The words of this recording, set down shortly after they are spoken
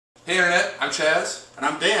Hey Internet, I'm Chaz. And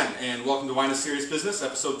I'm Dan, and welcome to Wine is Serious Business,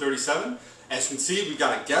 episode 37. As you can see, we've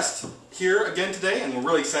got a guest here again today, and we're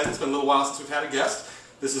really excited. It's been a little while since we've had a guest.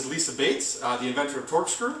 This is Leisa Bates, the inventor of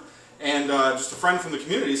Torkscrew, and just a friend from the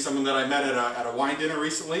community, someone that I met at a wine dinner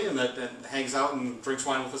recently, and that hangs out and drinks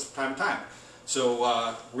wine with us from time to time.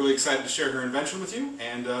 So really excited to share her invention with you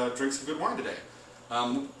and drink some good wine today.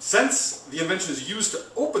 Since the invention is used to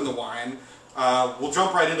open the wine, we'll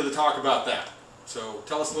jump right into the talk about that. So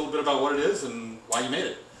tell us a little bit about what it is and why you made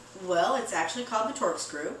it. Well, it's actually called the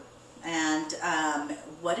Torkscrew, and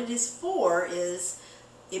what it is for is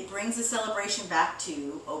it brings the celebration back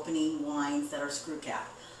to opening wines that are screw cap.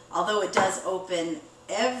 Although it does open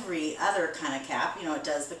every other kind of cap, you know, it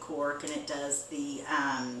does the cork and it does the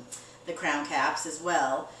crown caps as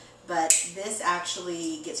well, but this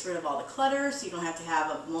actually gets rid of all the clutter, so you don't have to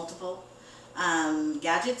have multiple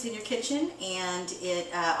gadgets in your kitchen, and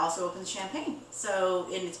it also opens champagne. So,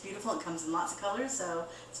 and it's beautiful. It comes in lots of colors, so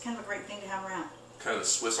it's kind of a great thing to have around. Kind of the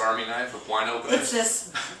Swiss Army knife of wine openers. It's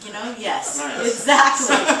just, you know, yes, Nice.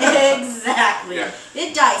 exactly, exactly. Yeah.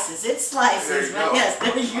 It dices, it slices, There you but go. yes,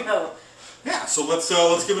 there you go. Yeah, so let's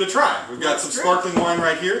give it a try. We've got some sparkling wine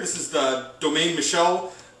right here. This is the Domaine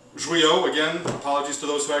Michel Jouillot. Again, apologies to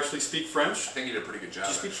those who actually speak French. I think you did a pretty good job.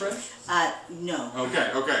 Do you speak French? No.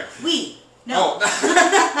 Okay, okay. Oui. No.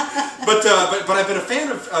 Oh. but I've been a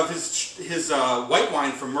fan of his white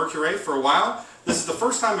wine from Mercury for a while. This is the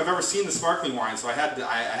first time I've ever seen the sparkling wine, so I had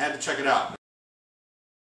to check it out.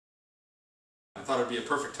 I thought it'd be a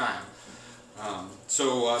perfect time.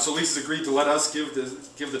 So Lisa's agreed to let us give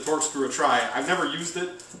the Torkscrew a try. I've never used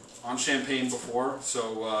it on champagne before,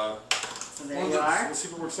 so there you are. We'll see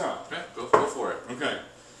if it works out. Okay, go for it. Okay.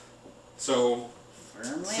 So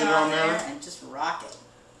Firmly sit on on there there. and just rock it.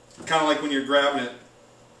 Kind of like when you're grabbing it.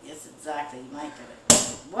 Yes, exactly. You might get it.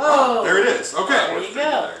 Whoa! There it is. Okay. There you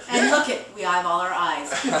go. And look it, we eyeball our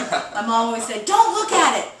eyes. My mom always said, "Don't look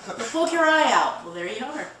at it. You'll poke your eye out." Well, there you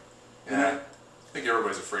are. Yeah. I think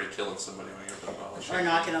everybody's afraid of killing somebody when you open a bottle of Or champagne.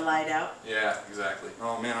 knocking a light out. Yeah, exactly.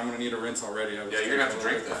 Oh man, I'm gonna need a rinse already. I was Yeah, you're gonna have to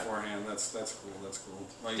drink that beforehand. That's cool. That's cool.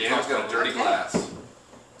 Well, you Dan's talked got a about dirty it. glass.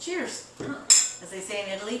 Cheers. Yeah. As they say in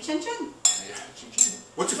Italy, chin chin. Yeah.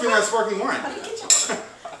 What's your feeling on sparkling wine?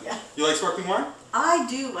 Yeah. You like sparkling wine? I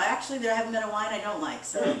do. Actually, I haven't met a wine I don't like,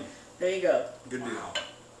 so there you go. Good deal.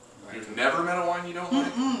 You've never met a wine you don't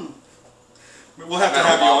like? We'll have to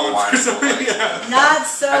have you on for something. Yeah. Not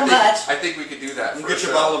so much. I think we could do that. We'll for get a you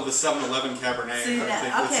a show. bottle of the 7-Eleven Cabernet. See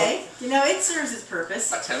that? Okay. You know, it serves its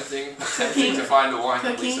purpose. Attempting to find a wine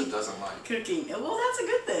that Cooking. Lisa doesn't like. Cooking. Well, that's a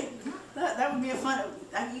good thing. That would be a fun.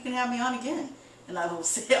 You can have me on again, and I'll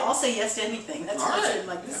say yes to anything. That's what I said. I'm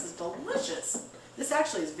like, this is delicious. This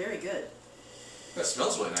actually is very good. That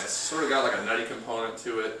smells really nice. Sort of got like a nutty component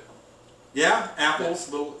to it. Yeah,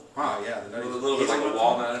 apples, little. Wow, yeah, the nutty. A little bit like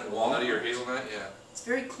a walnutty or hazelnut. Yeah. It's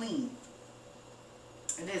very clean.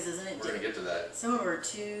 It is, isn't it? We're gonna get to that. Some of them are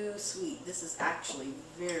too sweet. This is actually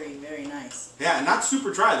very, very nice. Yeah, and not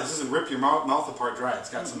super dry. This doesn't rip your mouth apart dry. It's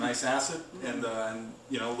got some nice acid and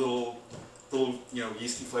you know little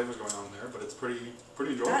yeasty flavors going on there, but it's pretty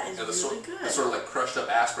enjoyable. That is the really good. The sort of like crushed up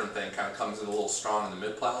aspirin thing kind of comes in a little strong in the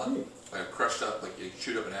mid palate, like a crushed up, like you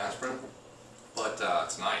chewed up an aspirin. But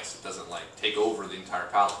it's nice. It doesn't like take over the entire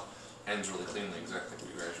palate. Ends really cleanly, exactly what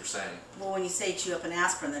you guys are saying. Well, when you say chew up an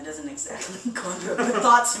aspirin, that doesn't exactly conjure up good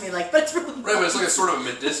thoughts to me. Like, but it's really Right, but it's like a sort of a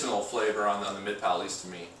medicinal flavor on the mid palate, at least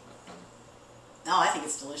to me. No, I think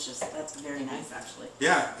it's delicious. That's very nice, actually.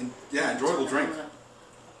 Yeah, enjoyable drink.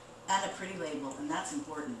 And a pretty label, and that's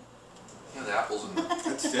important. Yeah, the apples and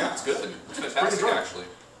It's it's good. It's fantastic actually.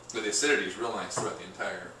 The acidity is real nice throughout the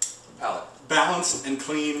entire palate. Balanced and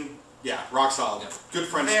clean. Yeah, rock solid. Yeah. Good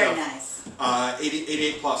French Very stuff. nice.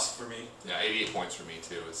 88 plus for me. Yeah, 88 points for me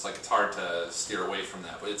too. It's like it's hard to steer away from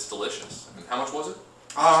that, but it's delicious. I mean, how much was it?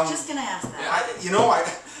 Just gonna ask that.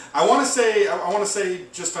 I want to say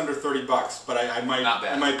just under $30, but I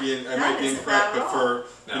might be incorrect.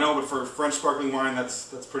 But for French sparkling wine,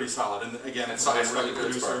 that's pretty solid. And again, It's a really good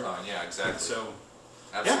producer. sparkling wine. Yeah, exactly. So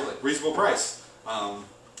absolutely. yeah, reasonable price.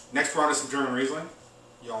 Next brought us some German Riesling.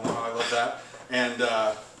 You all know how I love that.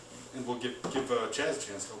 And we'll give Chaz a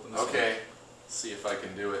chance to open this. Okay, see if I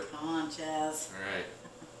can do it. Come on, Chaz. All right.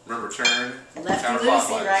 Remember, turn. Lefty counterclockwise.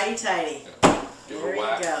 loosey, righty tighty. Yeah. Give it There a you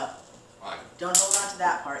whack. go. Whack. Don't hold on to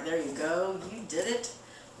that part. There you go. You did it.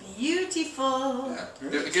 Beautiful. Yeah.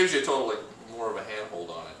 It gives you a total, like, more of a handhold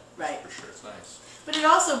on it. Right. For sure, it's nice. But it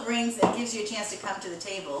also gives you a chance to come to the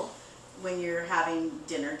table when you're having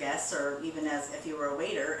dinner guests, or even as if you were a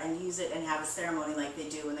waiter, and use it and have a ceremony like they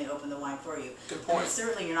do when they open the wine for you. Good point. And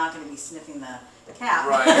certainly you're not going to be sniffing the cap.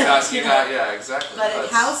 Right, You know? yeah, exactly. But it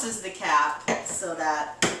That's- houses the cap so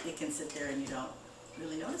that it can sit there and you don't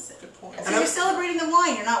really notice it. Good point. So you're celebrating the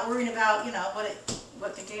wine. You're not worrying about, you know,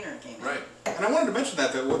 what container it came in. Right. And I wanted to mention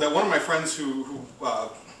that one of my friends who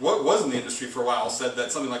was in the industry for a while said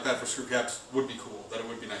that something like that for screw caps would be cool. That it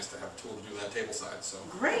would be nice to have a tool to do that table side. So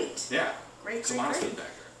Great. yeah, Great, some great, honest great.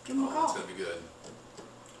 feedback there. Give them a Oh, call. that's gonna be good.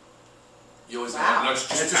 You always Wow. no, And it's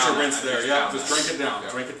just a rinse there. Yeah, just drink it down. Yeah.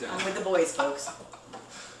 Drink it down. I'm with the boys, folks.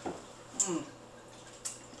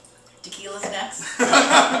 Tequila's next.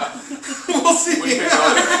 We'll see. We can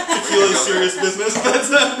go there. Tequila's serious business.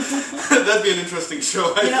 That'd be an interesting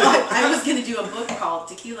show. I You know, think. I was going to do a book called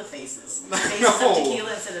Tequila Faces. Faces No. of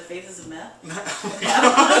Tequila instead of Faces of Meth.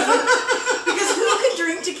 Because who could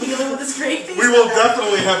drink tequila with a straight face? We will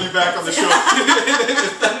definitely have you back on the show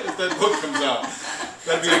if that book comes out.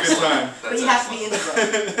 That'd be a good time. But you have to be in the book.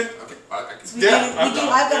 Okay, I can, Yeah, I'm down.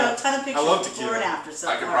 I've got a ton of pictures I love before and tequila. after. So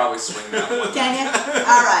I can probably swing that one. Can you?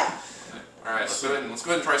 All right. All right, let's go ahead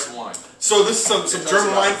and try some wine. So this is some Tell us German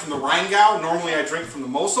about wine it. from the Rheingau. Normally I drink from the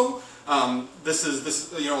Mosel. This is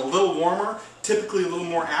a little warmer, typically a little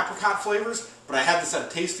more apricot flavors. But I had this at a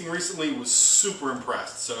tasting recently, was super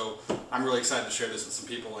impressed. So I'm really excited to share this with some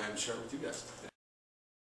people and share it with you guys.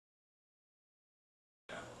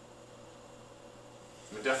 Yeah.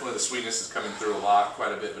 I mean, definitely the sweetness is coming through a lot,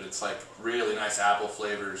 quite a bit, but it's like really nice apple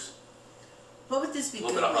flavors. What would this be A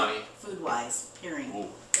little good bit of with, honey. food-wise, pairing? Ooh,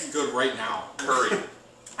 Good right now. curry.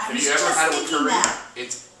 I Have was you ever just had it with thinking curry? that.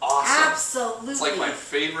 It's awesome. Absolutely. It's like my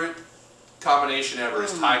favorite combination ever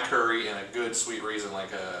is Thai curry and a good sweet reason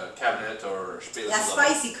like a cabinet or Spätzle. That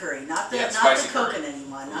spicy curry, not the Yeah, not spicy the curry. coconut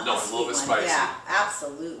one, not No, the it's a little sweet bit one. spicy. Yeah,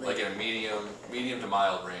 absolutely. Like in a medium to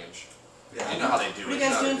mild range. Yeah. You know how they do What are it. you guys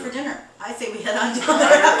know how doing they for do it. dinner? I say we head on down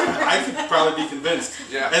there. I could probably be convinced.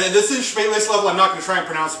 Yeah. And then this is Spätzle level. I'm not going to try and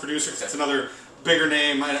pronounce the producer because it's another bigger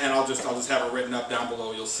name, and I'll just have it written up down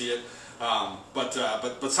below. You'll see it.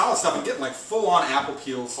 But solid stuff. I'm getting like full-on apple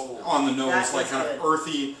peels on the nose, That like is kind good. of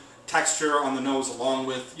earthy texture on the nose, along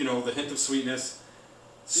with the hint of sweetness.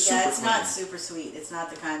 Super Yeah, it's clean. not super sweet. It's not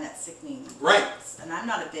the kind that's sickening. Right. And I'm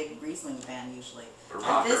not a big Riesling fan usually. Or But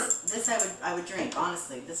rocker. this I would drink,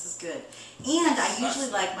 honestly. This is good. And I usually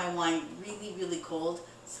like my wine really cold.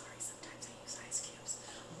 Sorry, sometimes I use ice cubes.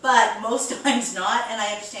 But most times not, and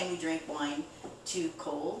I understand we drink wine too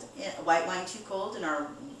cold, white wine too cold, and our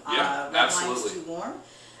Yeah, red absolutely. wine's too warm.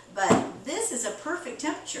 But this is a perfect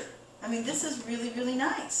temperature. I mean, this is really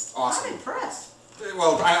nice. Awesome. I'm impressed.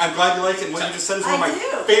 Well, I'm glad you like it. And what you just said is one of my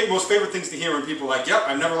I do. most favorite things to hear when people are like, yep,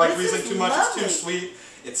 I've never liked This Riesling is too much. lovely. It's too sweet.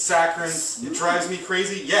 It's saccharine. It drives me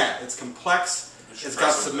crazy. Yeah, it's complex. It's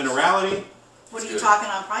got some minerality. What are It's you good. talking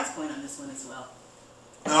on price point on this one as well?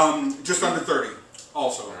 Just under 30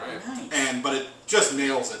 also. All right. Nice. But it just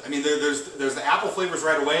nails it. I mean, there's the apple flavors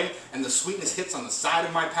right away, and the sweetness hits on the side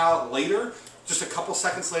of my palate later, just a couple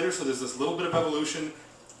seconds later, so there's this little bit of evolution.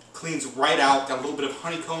 Cleans right out, got a little bit of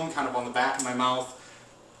honeycomb kind of on the back of my mouth.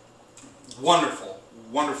 Wonderful,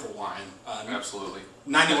 wonderful wine. Absolutely.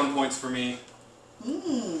 91 points for me. Dang,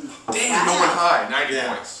 Wow. no one high. 90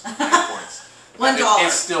 Yeah. points. 90 points. $1.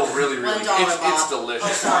 It's still really, $1, it's Bob. delicious.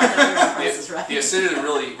 Oh, sorry, I thought your price is right. The acidity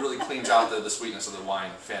really cleans out the sweetness of the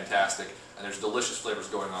wine. Fantastic. And there's delicious flavors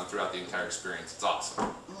going on throughout the entire experience. It's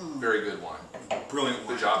awesome. Very good wine. Brilliant wine.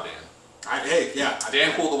 Good job, Dan. Hey, yeah.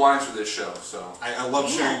 Dan pulled the wines for this show, so. I love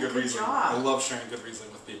sharing good good Riesling. job. I love sharing good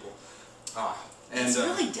Riesling with people. And, It's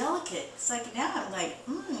really delicate. It's like now I'm like,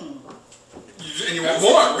 and you want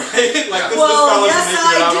more, right? Like this Well, fella's yes,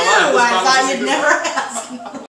 making it out of line. I do. This I fella's thought making you'd it out. never ask.